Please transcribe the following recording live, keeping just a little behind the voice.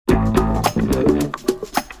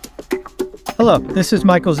Hello, this is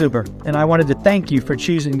Michael Zuber, and I wanted to thank you for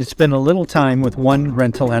choosing to spend a little time with one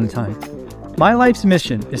rental at a time. My life's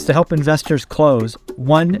mission is to help investors close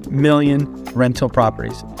 1 million rental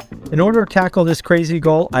properties. In order to tackle this crazy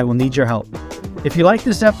goal, I will need your help. If you like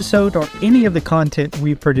this episode or any of the content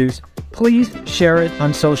we produce, please share it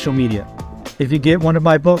on social media. If you get one of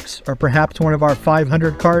my books or perhaps one of our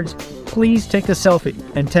 500 cards, please take a selfie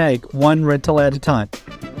and tag one rental at a time.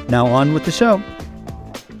 Now on with the show.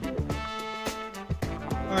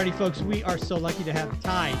 Alrighty, folks, we are so lucky to have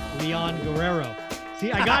Ty Leon Guerrero.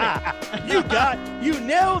 See, I got it. You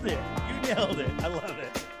nailed it. You nailed it. I love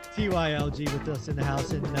it. TYLG with us in the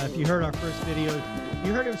house. And if you heard our first video,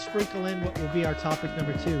 you heard him sprinkle in what will be our topic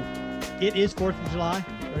number 2. It is 4th of July.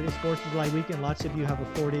 Right? It's 4th of July weekend. Lots of you have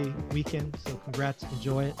a 4-day weekend, so congrats.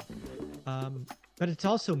 Enjoy it. But it's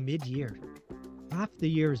also mid-year. Half the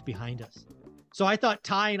year is behind us. So I thought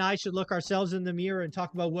Ty and I should look ourselves in the mirror and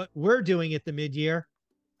talk about what we're doing at the mid-year,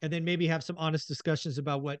 and then maybe have some honest discussions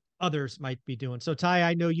about what others might be doing. So Ty,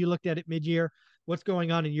 I know you looked at it mid-year. What's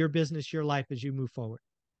going on in your business, your life as you move forward?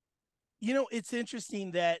 You know, it's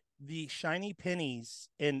interesting that the shiny pennies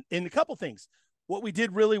and a couple things. What we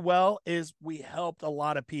did really well is we helped a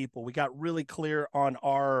lot of people. We got really clear on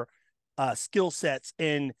our skill sets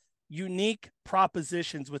and unique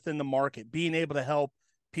propositions within the market, being able to help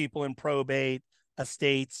people in probate,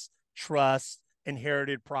 estates, trusts,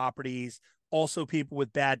 inherited properties, also people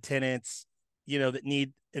with bad tenants, you know, that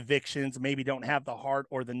need evictions, maybe don't have the heart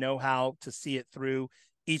or the know-how to see it through.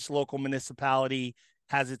 Each local municipality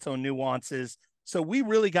has its own nuances. So we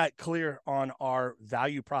really got clear on our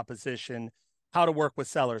value proposition, how to work with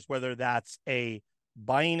sellers, whether that's a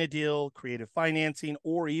buying a deal, creative financing,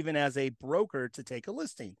 or even as a broker to take a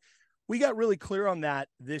listing. We got really clear on that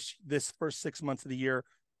this first 6 months of the year.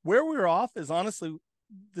 Where we were off is honestly,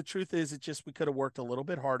 the truth is, we could have worked a little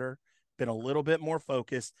bit harder, been a little bit more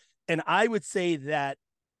focused. And I would say that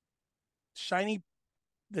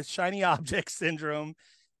the shiny object syndrome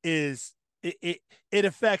is it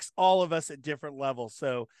affects all of us at different levels.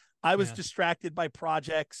 So I was distracted by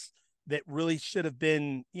projects that really should have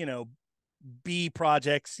been, you know, B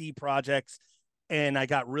projects, C projects, and I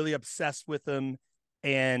got really obsessed with them.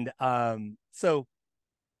 And so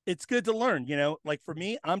it's good to learn, you know, like for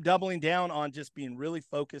me, I'm doubling down on just being really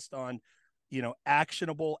focused on, you know,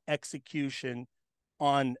 actionable execution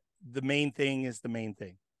on the main thing is the main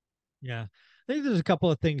thing. Yeah. I think there's a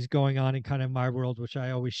couple of things going on in kind of my world, which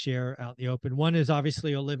I always share out in the open. One is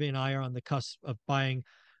obviously Olivia and I are on the cusp of buying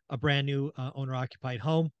a brand new owner-occupied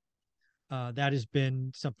home. That has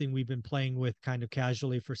been something we've been playing with kind of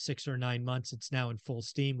casually for 6 or 9 months. It's now in full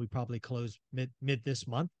steam. We probably close mid this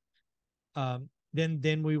month.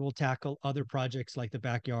 Then we will tackle other projects like the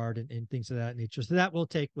backyard and things of that nature. So that will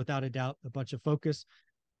take, without a doubt, a bunch of focus.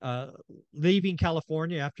 Leaving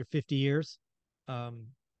California after 50 years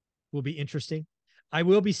will be interesting. I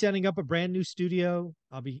will be setting up a brand new studio.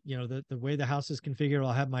 I'll be, you know, the way the house is configured,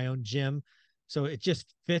 I'll have my own gym. So it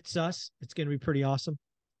just fits us. It's going to be pretty awesome.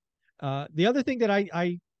 The other thing that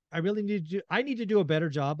I really need to do, I need to do a better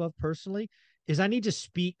job of personally, is I need to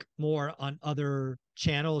speak more on other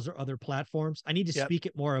channels or other platforms. I need to speak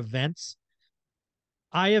at more events.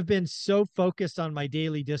 I have been so focused on my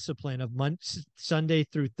daily discipline of Sunday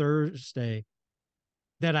through Thursday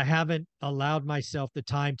that I haven't allowed myself the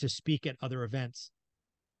time to speak at other events.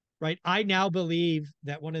 Right. I now believe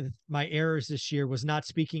that one of my errors this year was not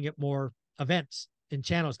speaking at more events and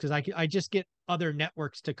channels, because I just get other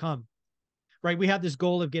networks to come. Right. We have this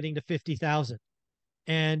goal of getting to 50,000.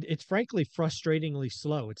 And it's frankly frustratingly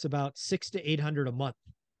slow. It's about 600 to 800 a month.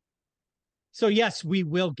 So yes, we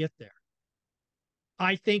will get there.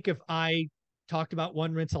 I think if I talked about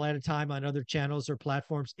one rental at a time on other channels or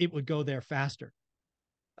platforms, it would go there faster.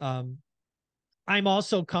 I'm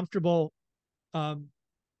also comfortable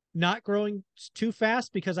not growing too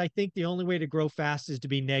fast, because I think the only way to grow fast is to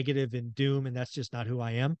be negative and doom, and that's just not who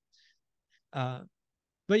I am.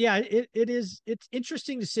 But yeah, it's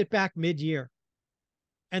interesting to sit back mid-year.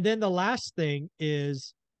 And then the last thing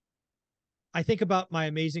is, I think about my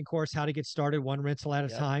amazing course, How to Get Started One Rental at a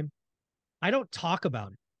Time. I don't talk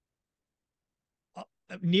about it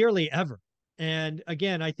nearly ever. And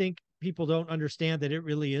again, I think people don't understand that it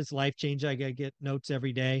really is life-changing. I get notes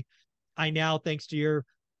every day. I now, thanks to your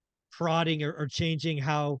prodding or changing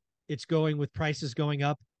how it's going with prices going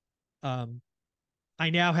up, I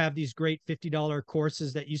now have these great $50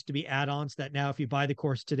 courses that used to be add-ons that now, if you buy the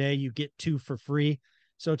course today, you get 2 for free.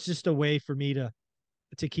 So it's just a way for me to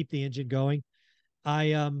keep the engine going.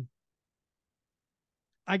 I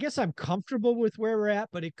guess I'm comfortable with where we're at,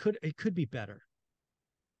 but it could be better.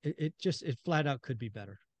 It flat out could be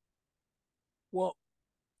better. Well,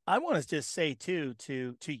 I want to just say too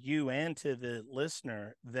to you and to the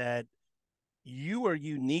listener that you are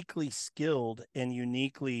uniquely skilled and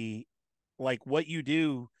uniquely like what you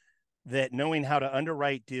do, that knowing how to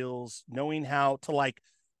underwrite deals, knowing how to like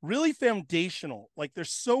really foundational. Like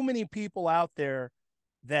there's so many people out there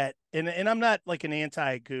that and I'm not like an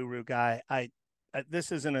anti-guru guy. I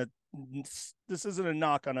this isn't a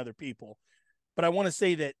knock on other people, but I want to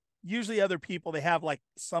say that usually other people, they have like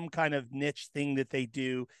some kind of niche thing that they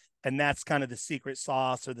do, and that's kind of the secret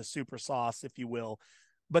sauce or the super sauce, if you will,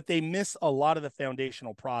 but they miss a lot of the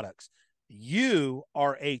foundational products. You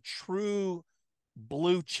are a true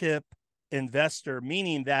blue chip investor,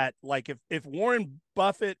 meaning that like if Warren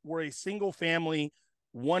Buffett were a single family,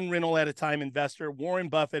 one rental at a time investor, Warren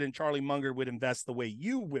Buffett and Charlie Munger would invest the way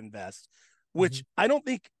you invest, which I don't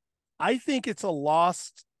think, I think it's a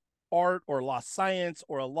lost art or lost science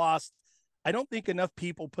or a lost, I don't think enough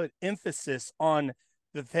people put emphasis on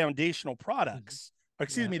the foundational products, or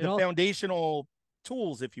excuse me, the foundational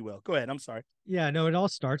tools, if you will. Go ahead. I'm sorry. Yeah, no, it all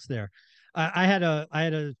starts there. I had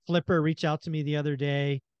a flipper reach out to me the other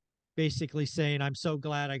day, basically saying, I'm so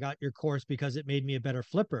glad I got your course because it made me a better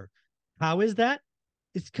flipper. How is that?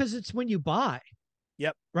 It's because it's when you buy.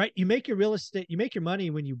 Yep. Right. You make your real estate, you make your money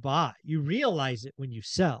when you buy, you realize it when you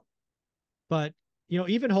sell. But, you know,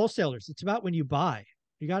 even wholesalers, it's about when you buy.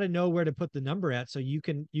 You got to know where to put the number at so you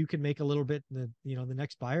can make a little bit, the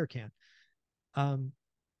next buyer can. I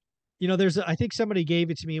think somebody gave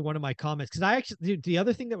it to me in one of my comments, because I actually, the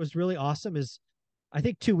other thing that was really awesome is, I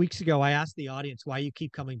think 2 weeks ago, I asked the audience why you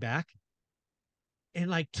keep coming back, and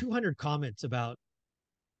like 200 comments about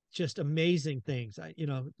just amazing things.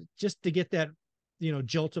 Just to get that,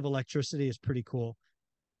 jolt of electricity is pretty cool.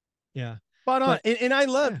 Yeah. Spot on. And I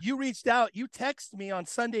love, you reached out, you texted me on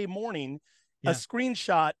Sunday morning, a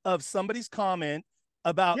screenshot of somebody's comment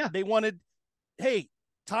about they wanted, hey,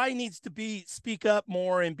 Ty needs to speak up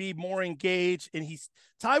more and be more engaged. And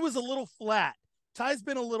Ty was a little flat. Ty's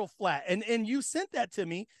been a little flat. And you sent that to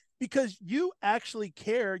me because you actually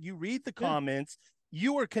care. You read the comments.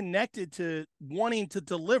 You are connected to wanting to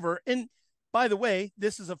deliver. And by the way,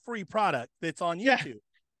 this is a free product that's on YouTube.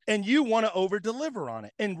 And you want to over deliver on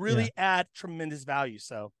it and really add tremendous value.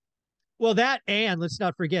 So, well, that, and let's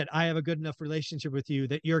not forget, I have a good enough relationship with you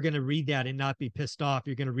that you're going to read that and not be pissed off.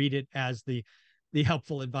 You're going to read it as the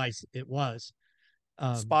helpful advice it was.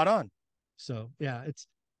 Spot on. So yeah,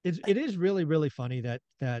 it is really, really funny that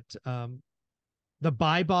the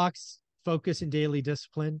buy box focus and daily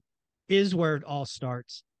discipline is where it all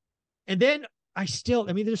starts. And then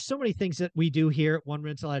there's so many things that we do here at One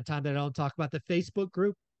Rental at a Time that I don't talk about. The Facebook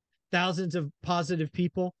group, thousands of positive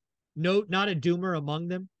people, not a doomer among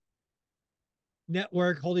them.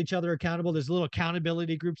 Network, hold each other accountable. There's little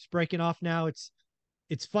accountability groups breaking off now.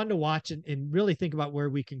 It's fun to watch and really think about where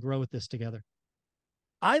we can grow with this together.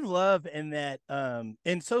 I love and that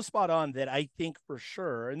and so spot on that I think for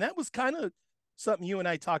sure, and that was kind of something you and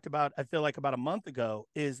I talked about, I feel like about a month ago,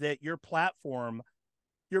 is that your platform,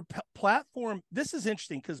 this is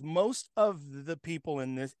interesting because most of the people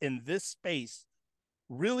in this space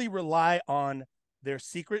really rely on their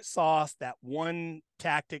secret sauce, that one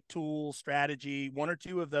tactic, tool, strategy, one or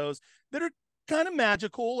two of those that are kind of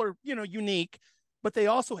magical or, unique, but they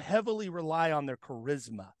also heavily rely on their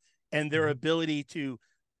charisma and their ability to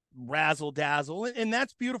razzle dazzle. And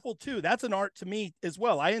that's beautiful too. That's an art to me as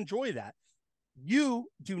well. I enjoy that. You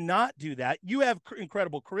do not do that. You have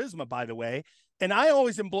incredible charisma, by the way. And I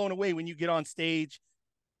always am blown away when you get on stage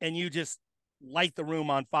and you just light the room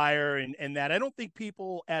on fire and that. I don't think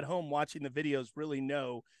people at home watching the videos really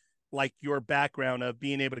know like your background of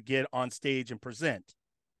being able to get on stage and present.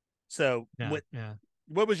 So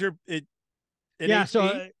what was your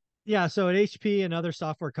So at HP and other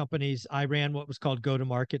software companies, I ran what was called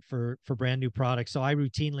go-to-market for brand new products. So I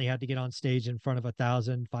routinely had to get on stage in front of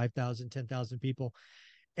 1,000, 5,000, 10,000 people.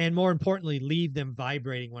 And more importantly, leave them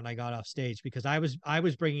vibrating when I got off stage, because I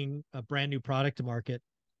was bringing a brand new product to market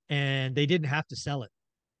and they didn't have to sell it.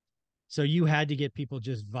 So you had to get people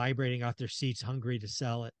just vibrating off their seats, hungry to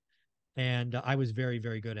sell it. And I was very,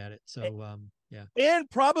 very good at it. So, and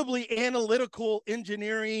probably analytical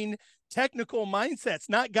engineering, technical mindsets,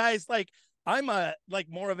 not guys like I'm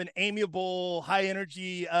more of an amiable, high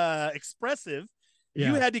energy, expressive.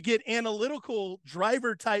 You had to get analytical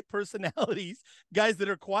driver type personalities, guys that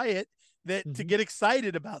are quiet, that to get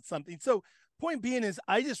excited about something. So point being is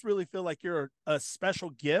I just really feel like you're a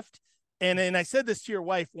special gift. And I said this to your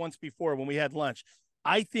wife once before when we had lunch.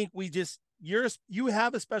 I think you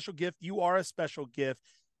have a special gift. You are a special gift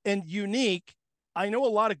and unique. I know a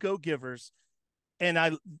lot of go-givers and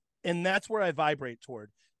that's where I vibrate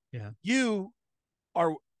toward. Yeah. You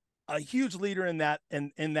are a huge leader in that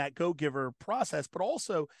and in that go-giver process, but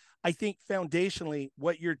also I think foundationally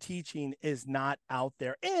what you're teaching is not out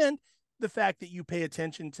there. And the fact that you pay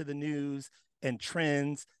attention to the news and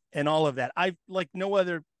trends and all of that. I like no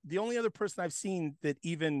other, the only other person I've seen that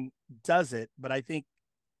even does it, but I think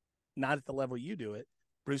not at the level you do it,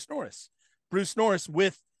 Bruce Norris. Bruce Norris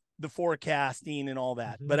with the forecasting and all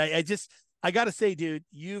that. But I got to say, dude,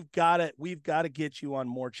 we've got to get you on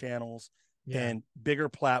more channels and bigger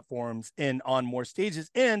platforms and on more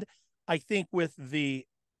stages. And I think with the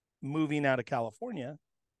moving out of California,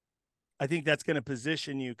 I think that's going to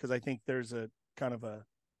position you, because I think there's a kind of a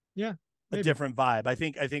different vibe. I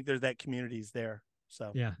think there's that community's there.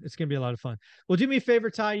 So yeah, it's going to be a lot of fun. Well, do me a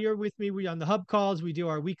favor, Ty, you're with me. We on the hub calls, we do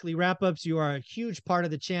our weekly wrap-ups. You are a huge part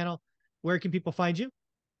of the channel. Where can people find you?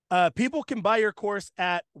 People can buy your course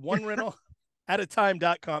at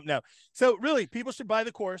onerental@a-time.com. No. So really, people should buy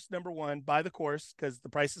the course. Number one, buy the course, because the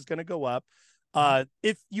price is going to go up.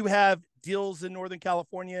 If you have deals in Northern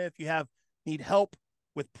California, if you need help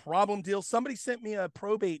with problem deals, somebody sent me a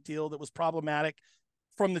probate deal that was problematic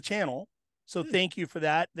from the channel. So thank you for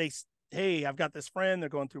that. Hey, I've got this friend, they're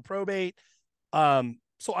going through probate. So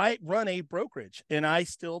I run a brokerage and I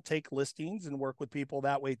still take listings and work with people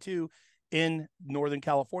that way too in Northern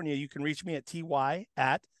California. You can reach me at ty@tylg.com.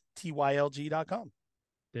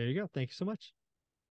 There you go. Thank you so much.